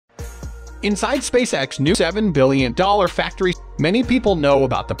Inside SpaceX's new $7 billion factory, many people know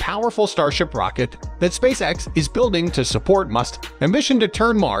about the powerful Starship rocket that SpaceX is building to support Musk's ambition to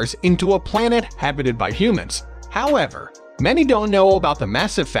turn Mars into a planet habited by humans. However, many don't know about the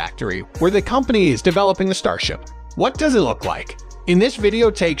massive factory where the company is developing the Starship. What does it look like? In this video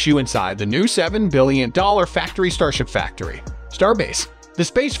takes you inside the new $7 billion factory Starship Factory, Starbase, the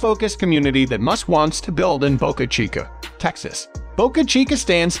space-focused community that Musk wants to build in Boca Chica, Texas. Boca Chica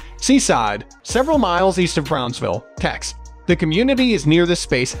stands seaside, several miles east of Brownsville, Texas. The community is near the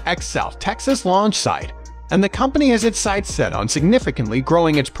SpaceX South Texas launch site, and the company has its sights set on significantly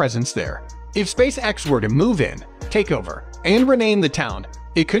growing its presence there. If SpaceX were to move in, take over, and rename the town,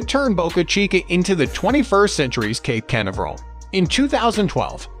 it could turn Boca Chica into the 21st century's Cape Canaveral. In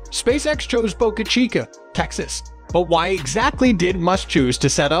 2012, SpaceX chose Boca Chica, Texas. But why exactly did Musk choose to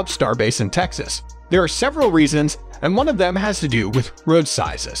set up Starbase in Texas? There are several reasons, and one of them has to do with road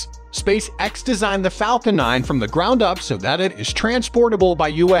sizes. SpaceX designed the Falcon 9 from the ground up so that it is transportable by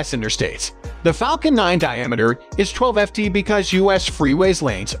U.S. interstates. The Falcon 9 diameter is 12 ft because U.S. freeways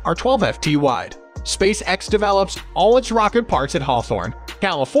lanes are 12 ft wide. SpaceX develops all its rocket parts at Hawthorne,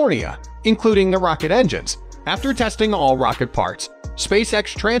 California, including the rocket engines. After testing all rocket parts,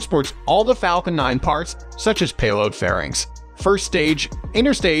 SpaceX transports all the Falcon 9 parts, such as payload fairings, first stage,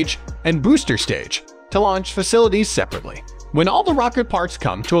 interstage, and booster stage, to launch facilities separately. When all the rocket parts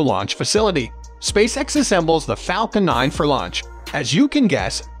come to a launch facility, SpaceX assembles the Falcon 9 for launch. As you can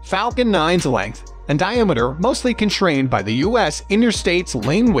guess, Falcon 9's length and diameter mostly constrained by the U.S. interstate's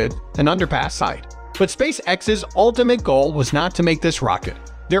lane width and underpass height. But SpaceX's ultimate goal was not to make this rocket.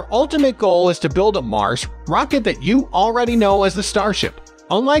 Their ultimate goal is to build a Mars rocket that you already know as the Starship.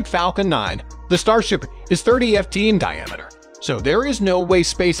 Unlike Falcon 9, the Starship is 30 ft in diameter, so there is no way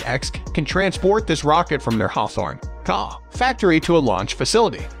SpaceX can transport this rocket from their Hawthorne, Cal factory to a launch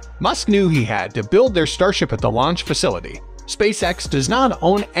facility. Musk knew he had to build their Starship at the launch facility. SpaceX does not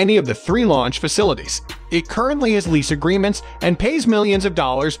own any of the 3 launch facilities. It currently has lease agreements and pays millions of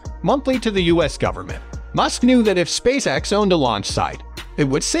dollars monthly to the U.S. government. Musk knew that if SpaceX owned a launch site, it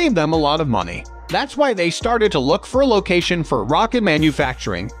would save them a lot of money. That's why they started to look for a location for a rocket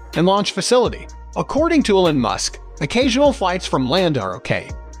manufacturing and launch facility. According to Elon Musk, occasional flights from land are okay,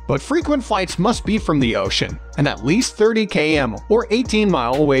 but frequent flights must be from the ocean and at least 30 km or 18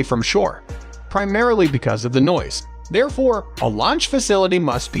 miles away from shore, primarily because of the noise. Therefore, a launch facility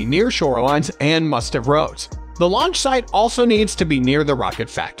must be near shorelines and must have roads. The launch site also needs to be near the rocket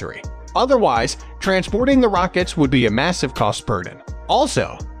factory. Otherwise, transporting the rockets would be a massive cost burden.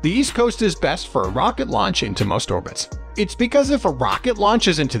 Also, the East Coast is best for a rocket launch into most orbits. It's because if a rocket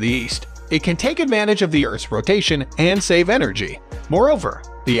launches into the East, it can take advantage of the Earth's rotation and save energy. Moreover,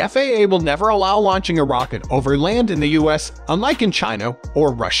 the FAA will never allow launching a rocket over land in the US, unlike in China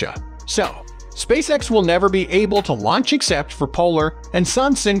or Russia. So, SpaceX will never be able to launch except for polar and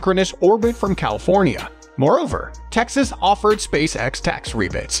sun-synchronous orbit from California. Moreover, Texas offered SpaceX tax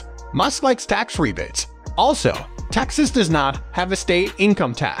rebates. Musk likes tax rebates. Also, Texas does not have a state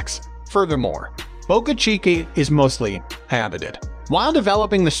income tax. Furthermore, Boca Chica is mostly habited. While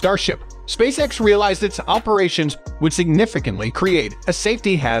developing the Starship, SpaceX realized its operations would significantly create a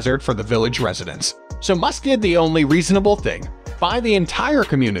safety hazard for the village residents. So Musk did the only reasonable thing: buy the entire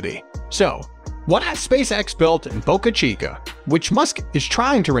community. So, what has SpaceX built in Boca Chica, which Musk is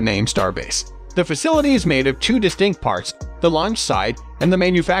trying to rename Starbase? The facility is made of 2 distinct parts, the launch site and the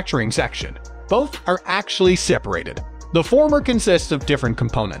manufacturing section. Both are actually separated. The former consists of different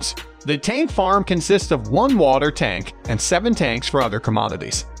components. The tank farm consists of 1 water tank and 7 tanks for other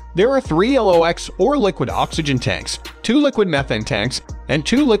commodities. There are 3 LOX or liquid oxygen tanks, 2 liquid methane tanks, and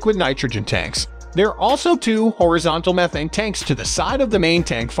 2 liquid nitrogen tanks. There are also 2 horizontal methane tanks to the side of the main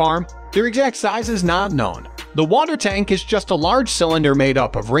tank farm. Their exact size is not known. The water tank is just a large cylinder made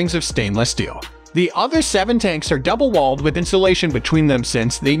up of rings of stainless steel. The other 7 tanks are double-walled with insulation between them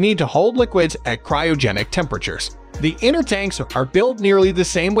since they need to hold liquids at cryogenic temperatures. The inner tanks are built nearly the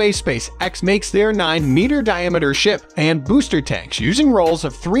same way SpaceX makes their 9-meter diameter ship and booster tanks using rolls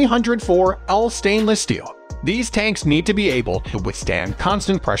of 304L stainless steel. These tanks need to be able to withstand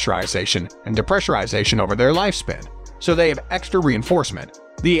constant pressurization and depressurization over their lifespan, so they have extra reinforcement.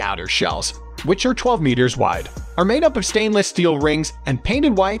 The outer shells, which are 12 meters wide, are made up of stainless steel rings and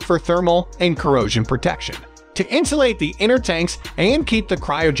painted white for thermal and corrosion protection. To insulate the inner tanks and keep the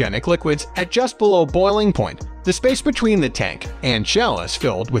cryogenic liquids at just below boiling point, the space between the tank and shell is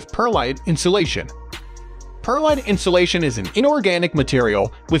filled with perlite insulation. Perlite insulation is an inorganic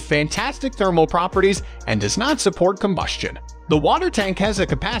material with fantastic thermal properties and does not support combustion. The water tank has a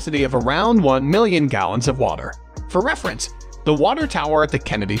capacity of around 1 million gallons of water. For reference, The water tower at the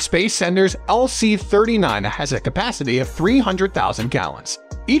Kennedy Space Center's LC-39 has a capacity of 300,000 gallons.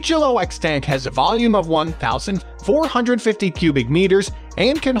 Each LOX tank has a volume of 1,450 cubic meters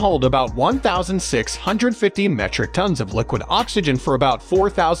and can hold about 1,650 metric tons of liquid oxygen for about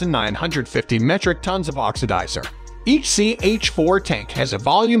 4,950 metric tons of oxidizer. Each CH4 tank has a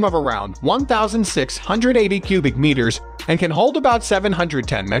volume of around 1,680 cubic meters and can hold about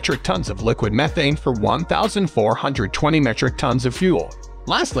 710 metric tons of liquid methane for 1,420 metric tons of fuel.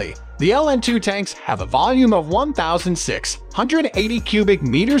 Lastly, the LN2 tanks have a volume of 1,680 cubic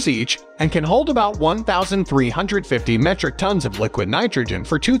meters each and can hold about 1,350 metric tons of liquid nitrogen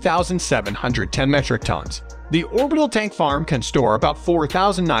for 2,710 metric tons. The orbital tank farm can store about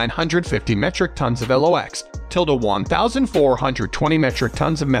 4,950 metric tons of LOX, to 1,420 metric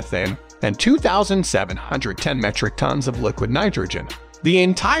tons of methane, and 2,710 metric tons of liquid nitrogen. The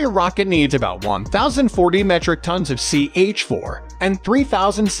entire rocket needs about 1,040 metric tons of CH4 and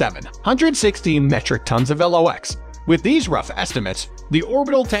 3,760 metric tons of LOX. With these rough estimates, the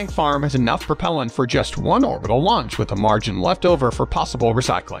orbital tank farm has enough propellant for just one orbital launch with a margin left over for possible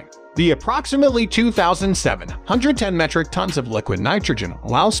recycling. The approximately 2,710 metric tons of liquid nitrogen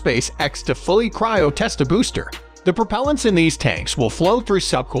allow SpaceX to fully cryo-test a booster. The propellants in these tanks will flow through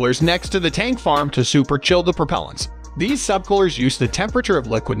subcoolers next to the tank farm to super-chill the propellants. These subcoolers use the temperature of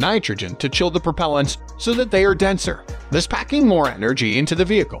liquid nitrogen to chill the propellants so that they are denser, thus packing more energy into the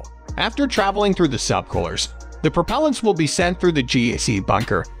vehicle. After traveling through the subcoolers, the propellants will be sent through the GAC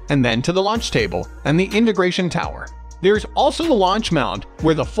bunker and then to the launch table and the integration tower. There's also the launch mount,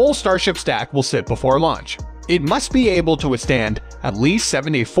 where the full Starship stack will sit before launch. It must be able to withstand at least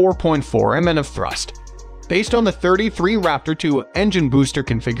 74.4 Mn of thrust. Based on the 33 Raptor 2 engine booster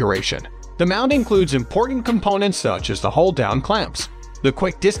configuration, the mount includes important components such as the hold-down clamps, the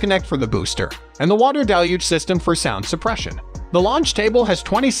quick disconnect for the booster, and the water deluge system for sound suppression. The launch table has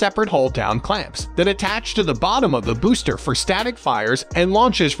 20 separate hold-down clamps that attach to the bottom of the booster for static fires and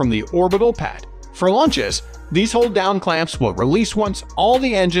launches from the orbital pad. For launches, these hold-down clamps will release once all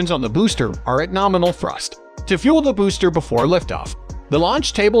the engines on the booster are at nominal thrust. To fuel the booster before liftoff, the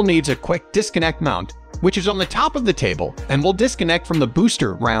launch table needs a quick disconnect mount, which is on the top of the table and will disconnect from the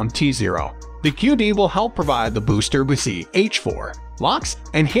booster around T0. The QD will help provide the booster with CH4, LOX,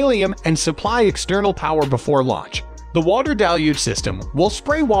 and helium and supply external power before launch. The water deluge system will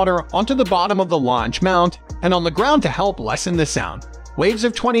spray water onto the bottom of the launch mount and on the ground to help lessen the sound waves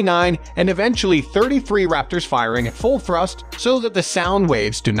of 29 and eventually 33 Raptors firing at full thrust so that the sound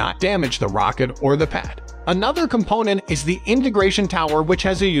waves do not damage the rocket or the pad. Another component is the integration tower, which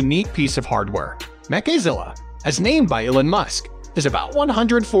has a unique piece of hardware. Mechazilla, as named by Elon Musk, is about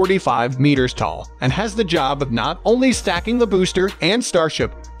 145 meters tall and has the job of not only stacking the booster and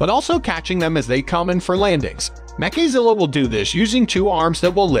Starship, but also catching them as they come in for landings. Mechazilla will do this using two arms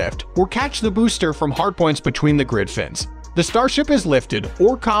that will lift or catch the booster from hardpoints between the grid fins. The Starship is lifted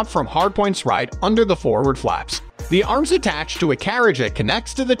or caught from hardpoints right under the forward flaps. The arms attach to a carriage that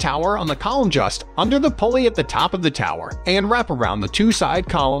connects to the tower on the column just under the pulley at the top of the tower and wrap around the two side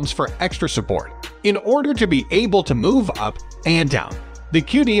columns for extra support. In order to be able to move up and down, the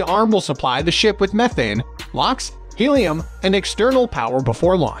QD arm will supply the ship with methane, LOX, helium, and external power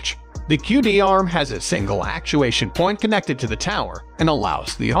before launch. The QD arm has a single actuation point connected to the tower and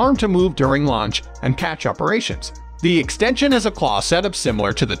allows the arm to move during launch and catch operations. The extension has a claw setup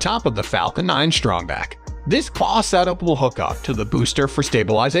similar to the top of the Falcon 9 Strongback. This claw setup will hook up to the booster for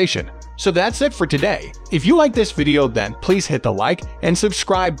stabilization. So that's it for today. If you like this video, then please hit the like and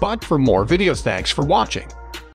subscribe button for more videos. Thanks for watching.